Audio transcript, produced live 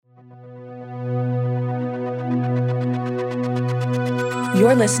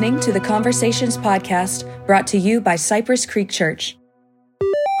You're listening to the Conversations podcast brought to you by Cypress Creek Church.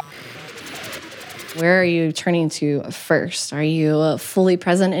 Where are you turning to first? Are you fully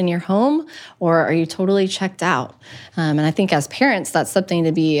present in your home, or are you totally checked out? And I think as parents, that's something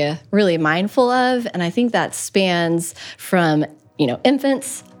to be really mindful of. And I think that spans from,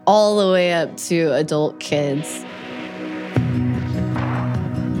 infants all the way up to adult kids.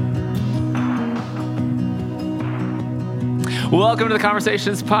 Welcome to the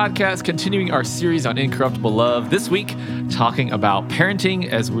Conversations podcast, continuing our series on incorruptible love. This week, talking about parenting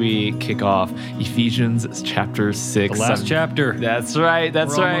as we kick off Ephesians chapter 6. The last chapter. That's right.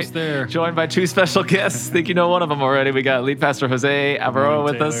 We're almost there. Joined by two special guests. I think you know one of them already. We got lead pastor Jose Abaroa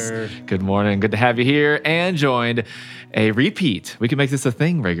with Taylor. us. Good morning. Good to have you here. And joined a repeat. We can make this a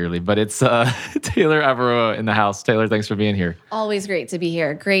thing regularly, but it's Taylor Abaroa in the house. Taylor, thanks for being here. Always great to be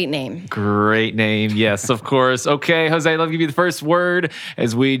here. Great name. Great name. Yes, of course. Okay, Jose, let me give you the first word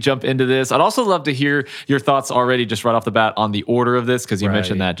as we jump into this. I'd also love to hear your thoughts already just right off the bat on the order of this, because you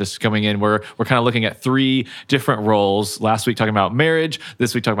mentioned that just coming in. We're kind of looking at three different roles. Last week talking about marriage,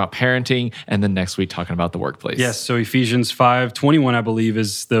 this week talking about parenting, and then next week talking about the workplace. Yes, so Ephesians 5:21, I believe,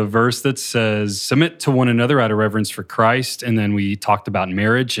 is the verse that says, submit to one another out of reverence for Christ. And then we talked about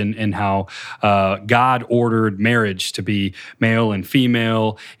marriage and how God ordered marriage to be male and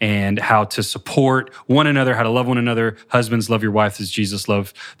female, and how to support one another, how to love one another. Husbands, love your wife as Jesus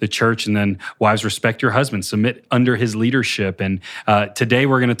loved the church. And then wives, respect your husband, submit under his leadership. And today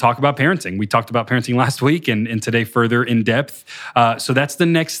we're going to talk about parenting. We talked about parenting last week, and today further in depth. So that's the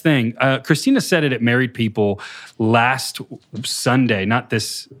next thing. Christina said it at Married People last Sunday, not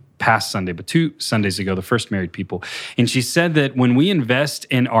this past Sunday, but 2 Sundays ago, the first Married People. And she said that when we invest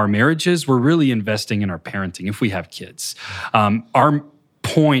in our marriages, we're really investing in our parenting if we have kids.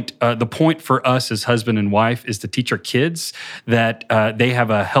 The point for us as husband and wife is to teach our kids that they have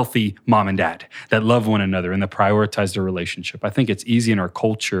a healthy mom and dad that love one another and that prioritize their relationship. I think it's easy in our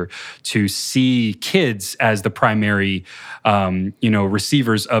culture to see kids as the primary,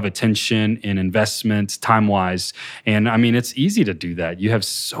 receivers of attention and investment time-wise. And I mean, it's easy to do that. You have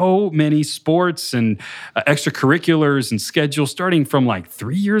so many sports and extracurriculars and schedules starting from like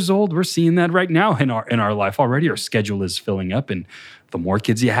 3 years old. We're seeing that right now in our life already. Our schedule is filling up, and the more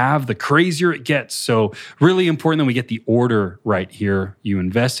kids you have, the crazier it gets. So really important that we get the order right here. You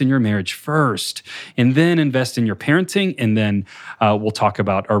invest in your marriage first, and then invest in your parenting, and then we'll talk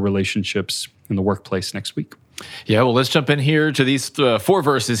about our relationships in the workplace next week. Yeah, well, let's jump in here to these 4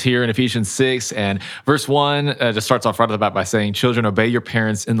 verses here in Ephesians 6. And verse 1 just starts off right off the bat by saying, children, obey your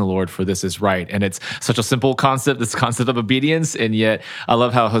parents in the Lord, for this is right. And it's such a simple concept, this concept of obedience. And yet I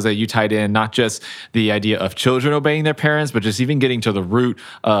love how, Jose, you tied in not just the idea of children obeying their parents, but just even getting to the root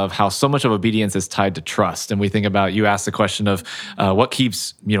of how so much of obedience is tied to trust. And we think about, you asked the question of what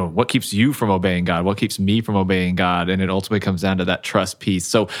keeps you from obeying God? What keeps me from obeying God? And it ultimately comes down to that trust piece.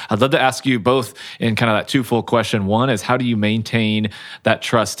 So I'd love to ask you both in kind of that twofold question. One is, how do you maintain that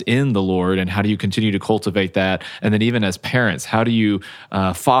trust in the Lord, and how do you continue to cultivate that? And then even as parents, how do you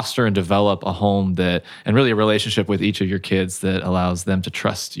foster and develop a home and really a relationship with each of your kids that allows them to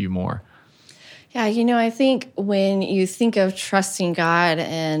trust you more? Yeah, I think when you think of trusting God,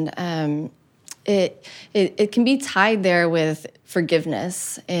 and it can be tied there with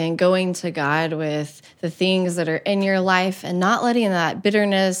forgiveness and going to God with the things that are in your life, and not letting that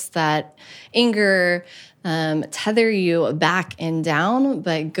bitterness, that anger, tether you back and down,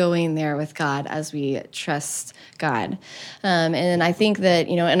 but going there with God as we trust God. And I think that,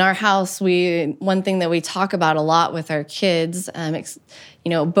 in our house, one thing that we talk about a lot with our kids,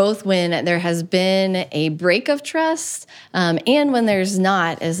 both when there has been a break of trust and when there's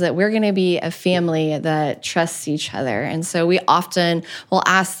not, is that we're going to be a family that trusts each other. And so we often will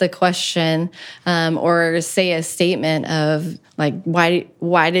ask the question or say a statement of, like,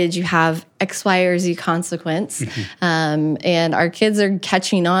 why did you have X, Y, or Z consequence? And our kids are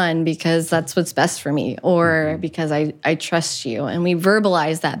catching on because that's what's best for me, or because I trust you. And we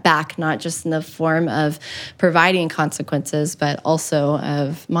verbalize that back, not just in the form of providing consequences, but also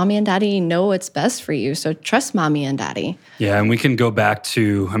of, mommy and daddy know what's best for you, so trust mommy and daddy. Yeah, and we can go back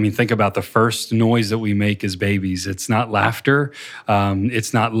to, think about the first noise that we make as babies. It's not laughter,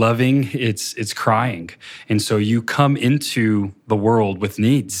 it's not loving, it's crying. And so you come into the world with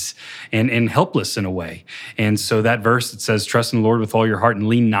needs and helpless in a way. And so that verse that says, trust in the Lord with all your heart and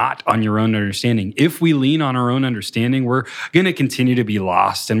lean not on your own understanding. If we lean on our own understanding, we're going to continue to be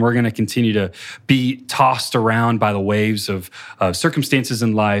lost, and we're going to continue to be tossed around by the waves of circumstances circumstances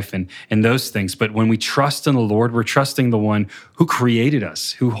in life and those things. But when we trust in the Lord, we're trusting the one who created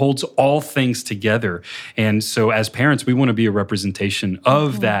us, who holds all things together. And so as parents, we want to be a representation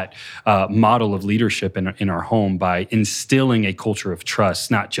of that model of leadership in our home by instilling a culture of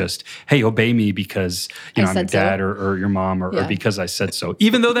trust, not just, hey, obey me because I'm your dad or your mom or because I said so,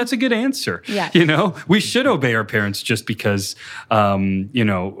 even though that's a good answer. Yeah. We should obey our parents just because,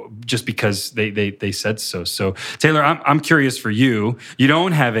 just because they said so. So Taylor, I'm curious for you. You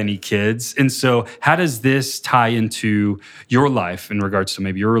don't have any kids. And so how does this tie into your life in regards to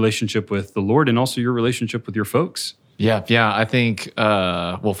maybe your relationship with the Lord and also your relationship with your folks? Yeah. I think,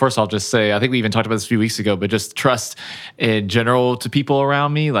 first I'll just say, I think we even talked about this a few weeks ago, but just trust in general to people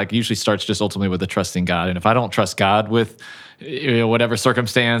around me, like usually starts just ultimately with a trust in God. And if I don't trust God with whatever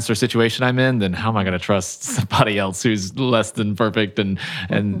circumstance or situation I'm in, then how am I going to trust somebody else who's less than perfect and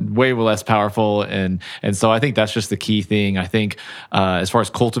way less powerful? And so I think that's just the key thing. I think as far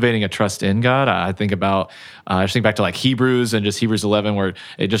as cultivating a trust in God, I think about, I just think back to like Hebrews and just Hebrews 11, where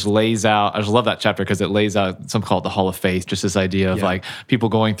it just lays out, I just love that chapter because it lays out, some call it the Hall of Faith, just this idea of like people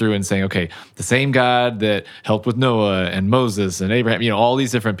going through and saying, okay, the same God that helped with Noah and Moses and Abraham, all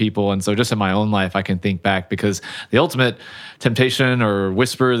these different people. And so just in my own life, I can think back because the ultimate temptation or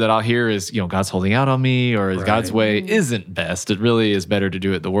whisper that I'll hear is, God's holding out on me, or God's way isn't best. It really is better to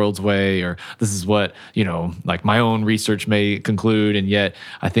do it the world's way, or this is what, like my own research may conclude. And yet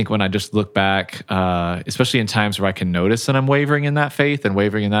I think when I just look back, especially in times where I can notice that I'm wavering in that faith and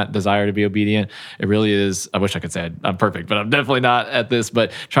wavering in that desire to be obedient, it really is, I wish I could say I'm perfect, but I'm definitely not at this,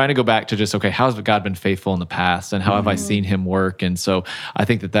 but trying to go back to just, okay, how has God been faithful in the past and how have I seen him work? And so I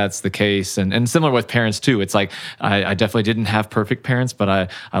think that that's the case. And similar with parents too. It's like, I definitely didn't have perfect parents, but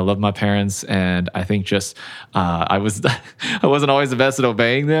I love my parents. And I think just, I wasn't always the best at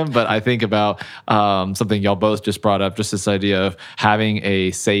obeying them, but I think about something y'all both just brought up, just this idea of having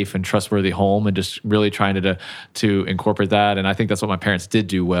a safe and trustworthy home and just really trying to incorporate that. And I think that's what my parents did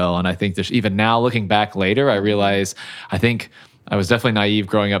do well. And I think there's, even now looking back later, I realize, I think I was definitely naive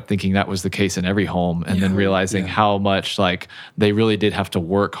growing up thinking that was the case in every home, and then realizing how much like they really did have to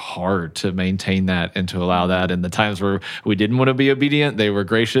work hard to maintain that and to allow that. And the times where we didn't want to be obedient, they were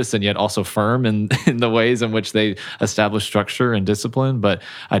gracious and yet also firm in the ways in which they established structure and discipline. But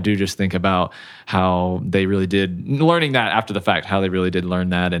I do just think about how they really did, learning that after the fact, how they really did learn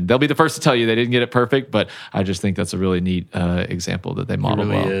that. And they'll be the first to tell you they didn't get it perfect, but I just think that's a really neat example that they modeled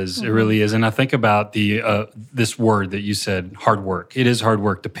well. It really is. And I think about this word that you said, hard work. It is hard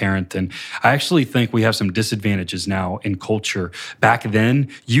work to parent. And I actually think we have some disadvantages now in culture. Back then,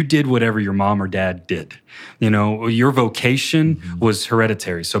 you did whatever your mom or dad did. Your vocation was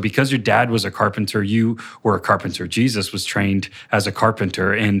hereditary. So because your dad was a carpenter, you were a carpenter. Jesus was trained as a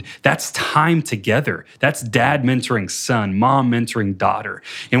carpenter. And that's time together. That's dad mentoring son, mom mentoring daughter.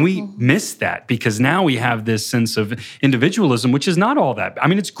 And we miss that because now we have this sense of individualism, which is not all that. I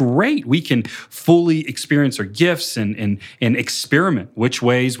mean, it's great. We can fully experience our gifts and experiment which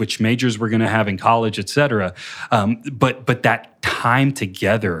majors we're going to have in college, et cetera. But that time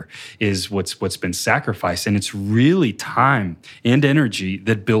together is what's been sacrificed, and it's really time and energy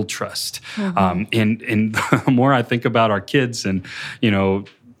that build trust. And the more I think about our kids, and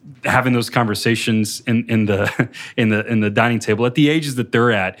having those conversations in the dining table at the ages that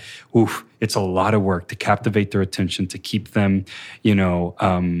they're at, it's a lot of work to captivate their attention, to keep them,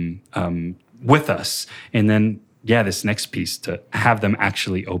 with us, and then. Yeah, this next piece, to have them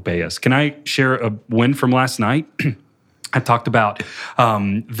actually obey us. Can I share a win from last night? I talked about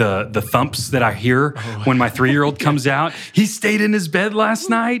the thumps that I hear when my 3-year-old comes out. He stayed in his bed last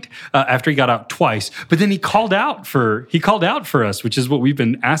night after he got out twice, but then he called out for us, which is what we've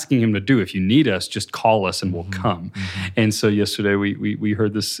been asking him to do. If you need us, just call us and we'll come. And so yesterday we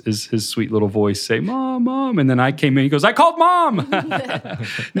heard his sweet little voice say, "Mom, Mom," and then I came in. He goes, "I called Mom,"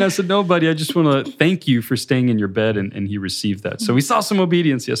 and I said, "No, buddy, I just want to thank you for staying in your bed," and he received that. So we saw some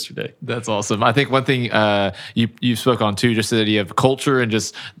obedience yesterday. That's awesome. I think one thing you spoke on too, just the idea of culture, and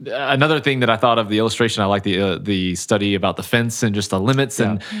just another thing that I thought of the illustration. I like the study about the fence and just the limits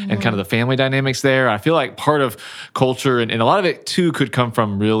and kind of the family dynamics there. I feel like part of culture, and a lot of it too, could come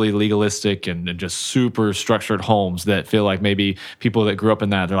from really legalistic and just super structured homes that feel like maybe people that grew up in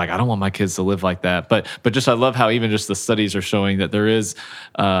that, they're like, I don't want my kids to live like that. But just I love how even just the studies are showing that there is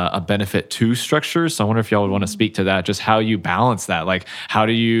a benefit to structure. So I wonder if y'all would want to speak to that, just how you balance that. Like, how are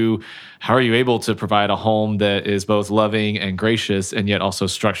you able to provide a home that is both loving and gracious and yet also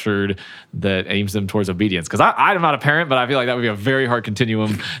structured that aims them towards obedience? Because I'm not a parent, but I feel like that would be a very hard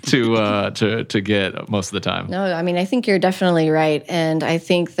continuum to get most of the time. No, I mean, I think you're definitely right. And I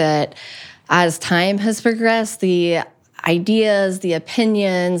think that as time has progressed, the ideas, the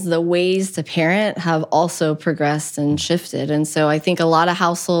opinions, the ways to parent have also progressed and shifted. And so I think a lot of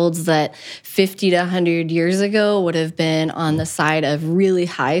households that 50 to 100 years ago would have been on the side of really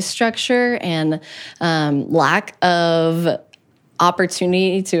high structure and lack of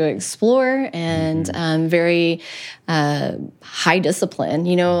opportunity to explore and very high discipline.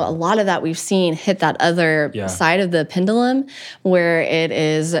 You know, a lot of that we've seen hit that other side of the pendulum where it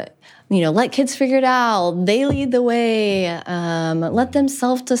is, you know, let kids figure it out. They lead the way. Let them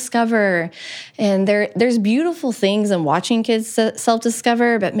self-discover. And there's beautiful things in watching kids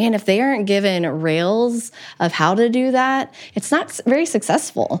self-discover. But man, if they aren't given rails of how to do that, it's not very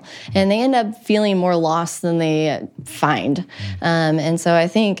successful. And they end up feeling more lost than they find. And so I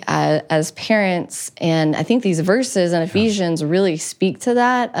think as parents, and I think these verses in Ephesians really speak to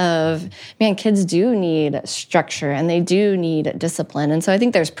that of, man, kids do need structure and they do need discipline. And so I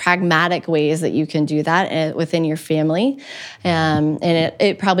think there's pragmatic ways that you can do that within your family. And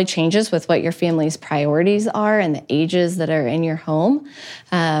it probably changes with what your family's priorities are and the ages that are in your home.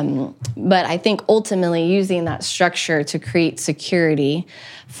 But I think ultimately using that structure to create security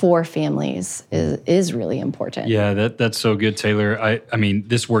for families is really important. Yeah, that's so good, Taylor. I mean,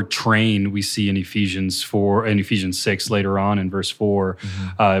 this word train we see in Ephesians 6 later on in verse 4.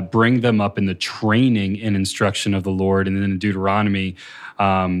 Bring them up in the training and instruction of the Lord. And then in Deuteronomy,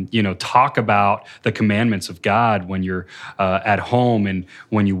 talk about the commandments of God when you're at home and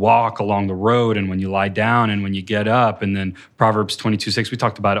when you walk along the road and when you lie down and when you get up. And then Proverbs 22:6, we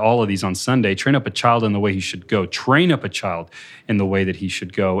talked about all of these on Sunday. Train up a child in the way he should go. Train up a child in the way that he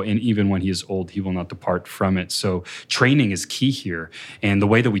should go. And even when he is old, he will not depart from it. So training is key here. And the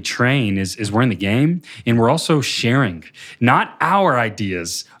way that we train is we're in the game and we're also sharing, not our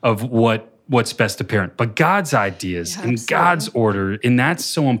ideas of what's best to parent, but God's ideas and God's order. And that's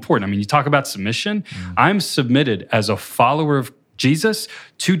so important. I mean, you talk about submission. I'm submitted as a follower of Jesus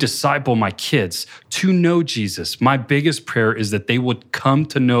to disciple my kids, to know Jesus. My biggest prayer is that they would come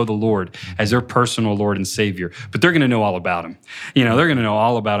to know the Lord as their personal Lord and Savior, but they're going to know all about him. You know, they're going to know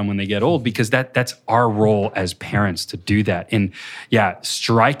all about him when they get old because that's our role as parents to do that. And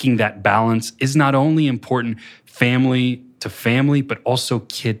striking that balance is not only important family to family, but also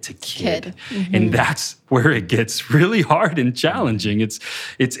kid to kid. And that's where it gets really hard and challenging.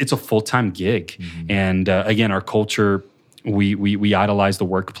 It's a full-time gig. And again, our culture, we idolize the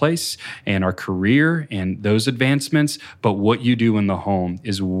workplace and our career and those advancements, but what you do in the home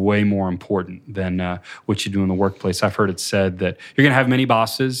is way more important than what you do in the workplace. I've heard it said that you're going to have many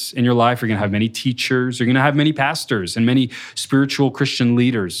bosses in your life, you're going to have many teachers, you're going to have many pastors and many spiritual Christian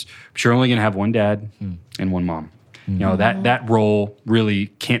leaders, but you're only going to have one dad and one mom. You know, that role really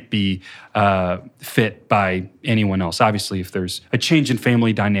can't be fit by anyone else. Obviously, if there's a change in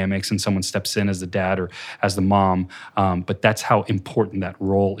family dynamics and someone steps in as the dad or as the mom, but that's how important that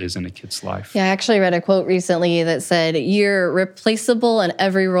role is in a kid's life. Yeah, I actually read a quote recently that said, you're replaceable in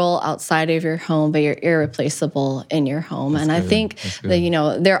every role outside of your home, but you're irreplaceable in your home. That's and good. I think that, you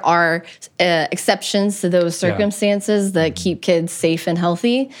know, there are exceptions to those circumstances that keep kids safe and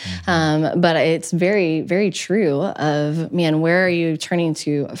healthy. But it's very, very true of, man, where are you turning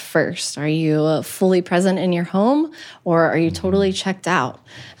to first? Are you fully present in your home or are you totally checked out?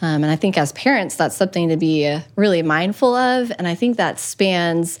 And I think as parents, that's something to be really mindful of. And I think that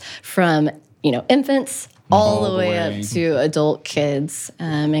spans from, infants all the way up to adult kids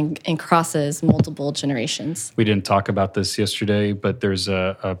and crosses multiple generations. We didn't talk about this yesterday, but there's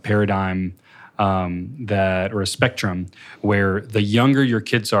a paradigm or a spectrum where the younger your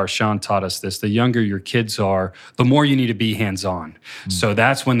kids are, Sean taught us this, the younger your kids are, the more you need to be hands-on. So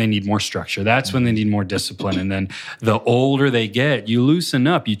that's when they need more structure. That's when they need more discipline. And then the older they get, you loosen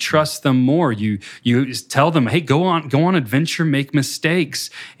up, you trust them more. You tell them, hey, go on adventure, make mistakes.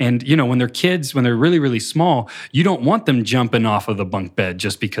 And, when they're kids, when they're really, really small, you don't want them jumping off of the bunk bed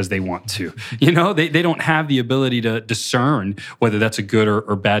just because they want to. They don't have the ability to discern whether that's a good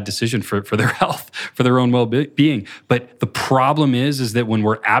or bad decision for their health, for their own well-being. But the problem is that when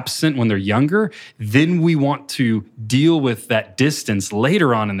we're absent, when they're younger, then we want to deal with that distance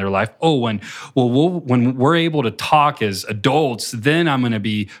later on in their life. When we're able to talk as adults, then I'm going to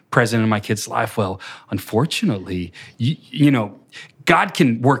be present in my kid's life. Well, unfortunately, God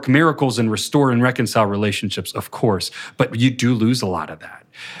can work miracles and restore and reconcile relationships, of course, but you do lose a lot of that.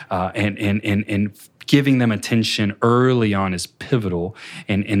 And giving them attention early on is pivotal,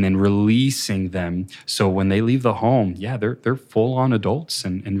 and then releasing them so when they leave the home, they're full-on adults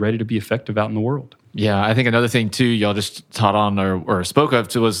and ready to be effective out in the world. Yeah, I think another thing too, y'all just taught on or spoke of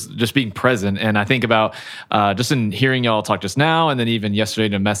too, was just being present. And I think about just in hearing y'all talk just now, and then even yesterday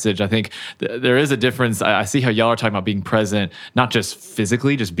in a message, I think there is a difference. I see how y'all are talking about being present, not just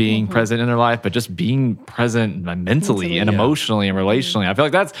physically, just being present in their life, but just being present mentally and emotionally and relationally. I feel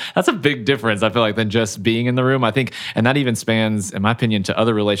like that's a big difference. I feel like than just being in the room. I think, and that even spans, in my opinion, to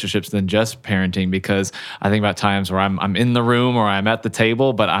other relationships than just parenting, because I think about times where I'm in the room or I'm at the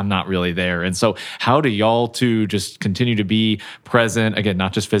table, but I'm not really there. And so how do y'all two just continue to be present, again,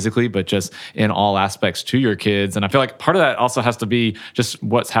 not just physically, but just in all aspects to your kids? And I feel like part of that also has to be just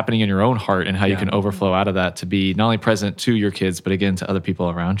what's happening in your own heart and how you can overflow out of that to be not only present to your kids, but again, to other people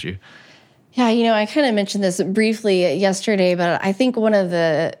around you. Yeah, I kind of mentioned this briefly yesterday, but I think one of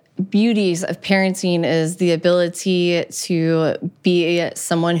the beauties of parenting is the ability to be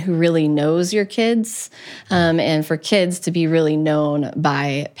someone who really knows your kids, and for kids to be really known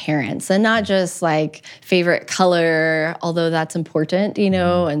by parents, and not just like favorite color, although that's important,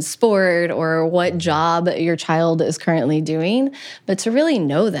 and sport or what job your child is currently doing, but to really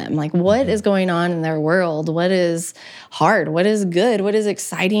know them, like what is going on in their world, what is hard, what is good, what is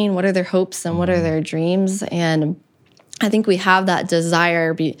exciting, what are their hopes and what are their dreams. And I think we have that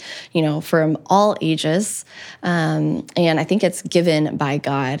desire, from all ages, and I think it's given by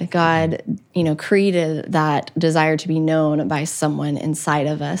God. God, created that desire to be known by someone inside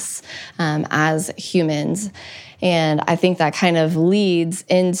of us as humans, and I think that kind of leads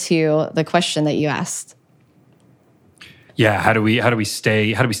into the question that you asked. Yeah, how do we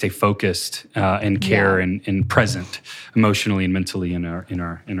stay focused and care and present emotionally and mentally in our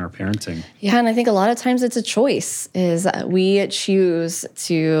parenting? Yeah, and I think a lot of times it's a choice. Is we choose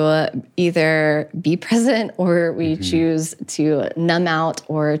to either be present or we choose to numb out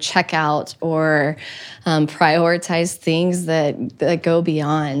or check out or prioritize things that go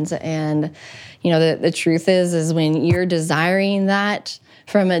beyond. And the truth is when you're desiring that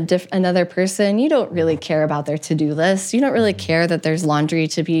from another person, you don't really care about their to-do list. You don't really care that there's laundry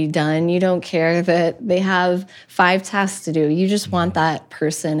to be done. You don't care that they have 5 tasks to do. You just want that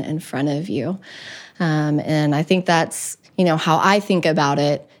person in front of you. And I think that's, how I think about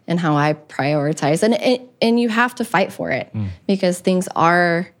it and how I prioritize. And you have to fight for it because things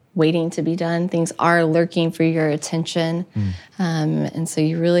are waiting to be done. Things are lurking for your attention. And so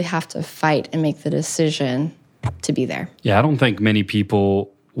you really have to fight and make the decision to be there. Yeah, I don't think many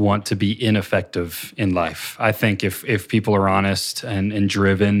people want to be ineffective in life. I think if people are honest and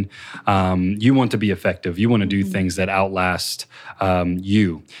driven, you want to be effective. You want to do things that outlast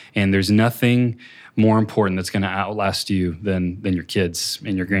you. And there's nothing more important that's going to outlast you than your kids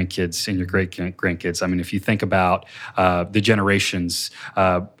and your grandkids and your great-grandkids. I mean, if you think about the generations,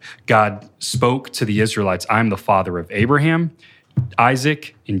 God spoke to the Israelites, I'm the father of Abraham,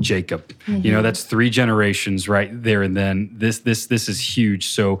 Isaac, and Jacob. That's 3 generations right there. And then this is huge.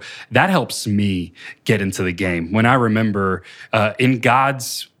 So that helps me get into the game. When I remember in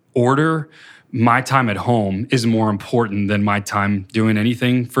God's order, my time at home is more important than my time doing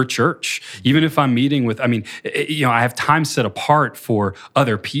anything for church. Even if I'm meeting with, I have time set apart for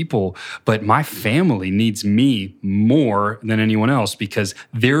other people, but my family needs me more than anyone else because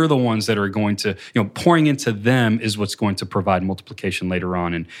they're the ones that are going to, pouring into them is what's going to provide multiplication later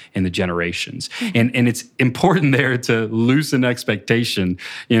on in the generations. And it's important there to loosen expectation.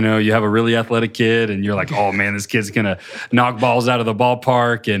 You have a really athletic kid and you're like, oh man, this kid's gonna knock balls out of the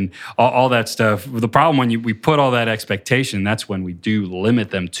ballpark and all that stuff. The problem when we put all that expectation, that's when we do limit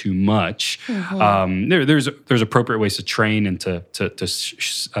them too much. There's appropriate ways to train and to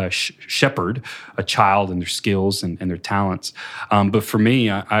shepherd a child and their skills and their talents. But for me,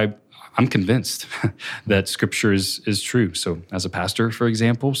 I'm convinced that Scripture is true. So as a pastor, for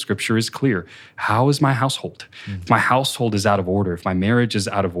example, Scripture is clear. How is my household? If my household is out of order, if my marriage is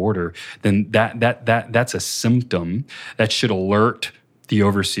out of order, then that's a symptom that should alert the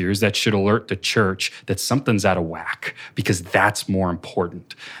overseers, that should alert the church that something's out of whack because that's more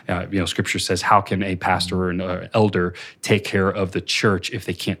important. Scripture says, how can a pastor or an elder take care of the church if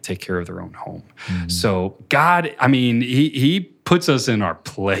they can't take care of their own home? So God, he puts us in our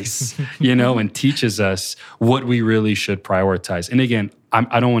place, and teaches us what we really should prioritize. And again,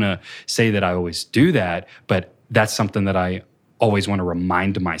 I don't want to say that I always do that, but that's something that I always want to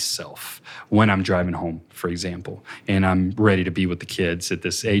remind myself when I'm driving home, for example, and I'm ready to be with the kids at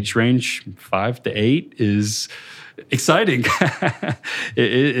this age range. 5 to 8 is exciting.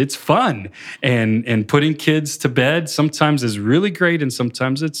 It's fun. And putting kids to bed sometimes is really great and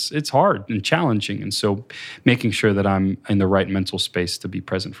sometimes it's hard and challenging. And so making sure that I'm in the right mental space to be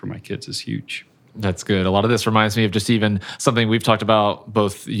present for my kids is huge. That's good. A lot of this reminds me of just even something we've talked about,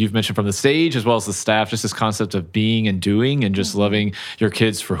 both you've mentioned from the stage as well as the staff, just this concept of being and doing and just loving your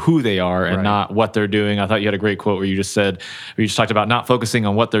kids for who they are and not what they're doing. I thought you had a great quote where you just talked about not focusing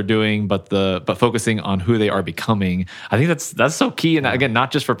on what they're doing, but focusing on who they are becoming. I think that's so key. And again,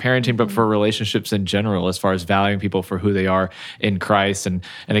 not just for parenting, but for relationships in general, as far as valuing people for who they are in Christ. And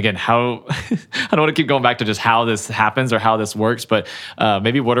again, how I don't want to keep going back to just how this happens or how this works, but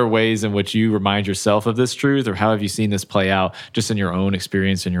maybe what are ways in which you remind yourself of this truth, or how have you seen this play out just in your own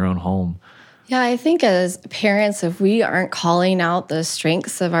experience in your own home? Yeah, I think as parents, if we aren't calling out the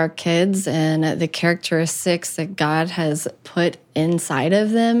strengths of our kids and the characteristics that God has put inside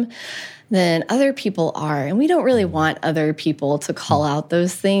of them, then other people are. And we don't really want other people to call out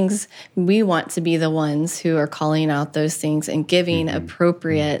those things. We want to be the ones who are calling out those things and giving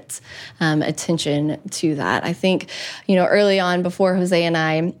appropriate attention to that. I think, early on, before Jose and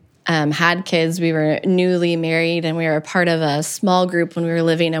I had kids, we were newly married, and we were a part of a small group when we were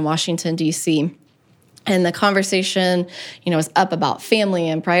living in Washington, D.C. And the conversation, was up about family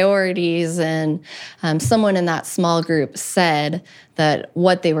and priorities. And someone in that small group said that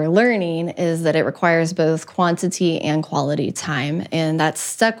what they were learning is that it requires both quantity and quality time. And that's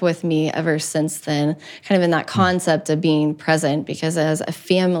stuck with me ever since then, kind of in that concept of being present, because as a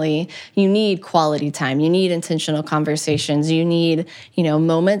family, you need quality time. You need intentional conversations. You need,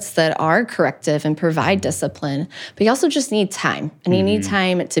 moments that are corrective and provide discipline. But you also just need time. And you need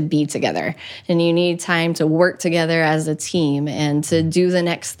time to be together. And you need time to work together as a team and to do the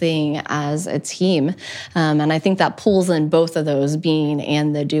next thing as a team. And I think that pulls in both of those, being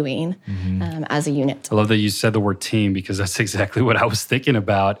and the doing as a unit. I love that you said the word team, because that's exactly what I was thinking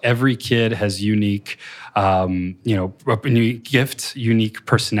about. Every kid has unique, unique gift, unique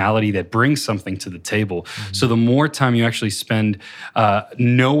personality that brings something to the table. So the more time you actually spend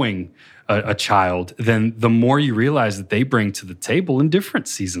knowing a child, then the more you realize that they bring to the table in different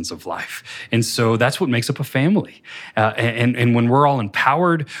seasons of life. And so that's what makes up a family. And when we're all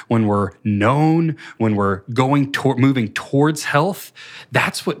empowered, when we're known, when we're moving towards health,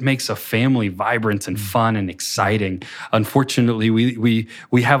 that's what makes a family vibrant and fun and exciting. Unfortunately, we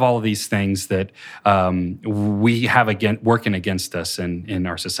have all of these things that we have working against us in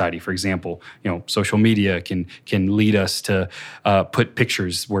our society. For example, social media can lead us to put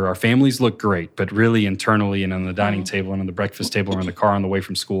pictures where our families look great, but really internally and on the dining table and on the breakfast table or in the car on the way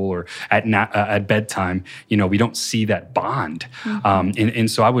from school or at bedtime, we don't see that bond.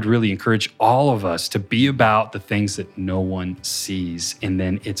 And so I would really encourage all of us to be about the things that no one sees. And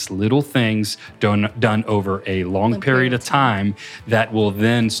then it's little things done over a long period of time that will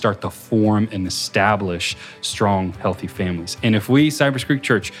then start to form and establish strong, healthy families. And if we, Cypress Creek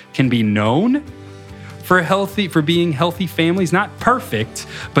Church, can be known for being healthy families, not perfect,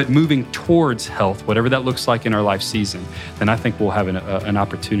 but moving towards health, whatever that looks like in our life season, then I think we'll have an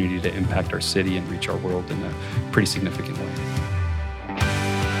opportunity to impact our city and reach our world in a pretty significant way.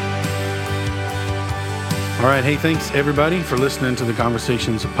 All right. Hey, thanks everybody for listening to the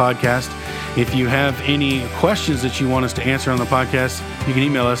Conversations podcast. If you have any questions that you want us to answer on the podcast, you can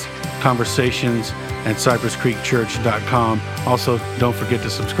email us conversations@cypresscreekchurch.com. Also, don't forget to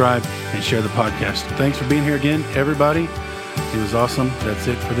subscribe and share the podcast. Thanks for being here again, everybody. It was awesome. That's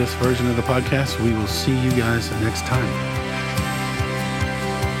it for this version of the podcast. We will see you guys next time.